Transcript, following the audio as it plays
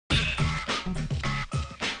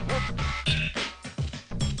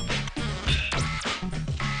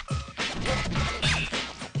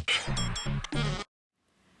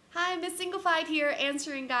Singlified here,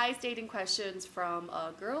 answering guys' dating questions from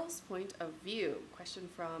a girl's point of view. Question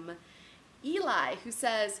from Eli, who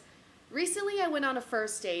says, recently I went on a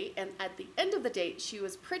first date, and at the end of the date, she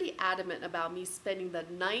was pretty adamant about me spending the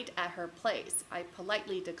night at her place. I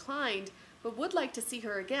politely declined, but would like to see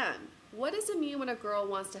her again. What does it mean when a girl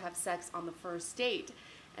wants to have sex on the first date?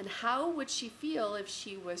 And how would she feel if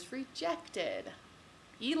she was rejected?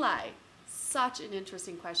 Eli, such an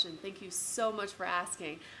interesting question. Thank you so much for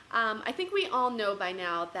asking. I think we all know by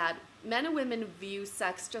now that men and women view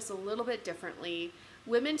sex just a little bit differently.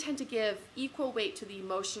 Women tend to give equal weight to the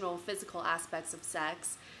emotional, physical aspects of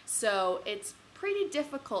sex. So it's pretty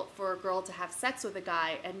difficult for a girl to have sex with a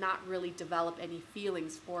guy and not really develop any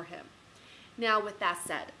feelings for him. Now, with that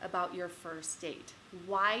said, about your first date,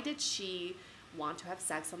 why did she want to have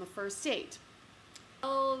sex on the first date?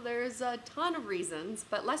 Well, there's a ton of reasons,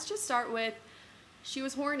 but let's just start with she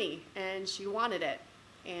was horny and she wanted it.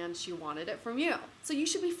 And she wanted it from you. So you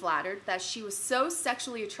should be flattered that she was so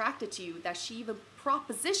sexually attracted to you that she even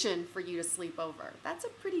propositioned for you to sleep over. That's a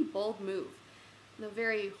pretty bold move and a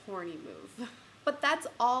very horny move. But that's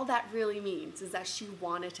all that really means, is that she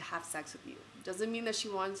wanted to have sex with you. Doesn't mean that she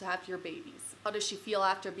wanted to have your babies. How does she feel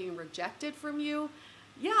after being rejected from you?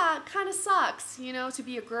 Yeah, it kind of sucks, you know, to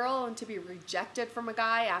be a girl and to be rejected from a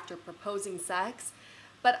guy after proposing sex.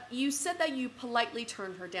 But you said that you politely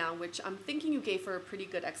turned her down, which I'm thinking you gave her a pretty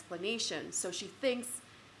good explanation. So she thinks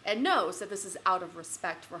and knows that this is out of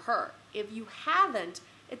respect for her. If you haven't,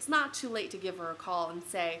 it's not too late to give her a call and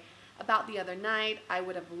say, about the other night, I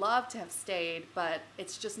would have loved to have stayed, but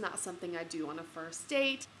it's just not something I do on a first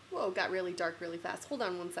date. Whoa, got really dark really fast. Hold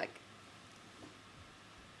on one sec.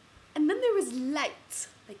 And then there was light,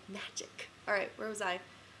 like magic. All right, where was I?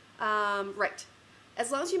 Right. As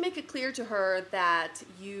long as you make it clear to her that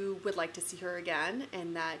you would like to see her again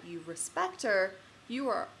and that you respect her, you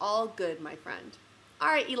are all good, my friend. All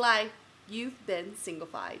right, Eli, you've been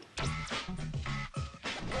singlified.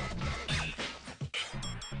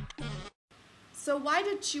 So why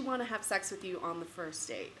did she want to have sex with you on the first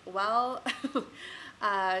date? Well,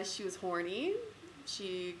 she was horny.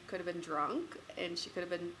 She could have been drunk, and she could have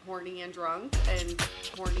been horny and drunk, and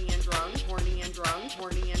horny and drunk, horny and drunk,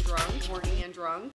 horny and drunk, horny and drunk.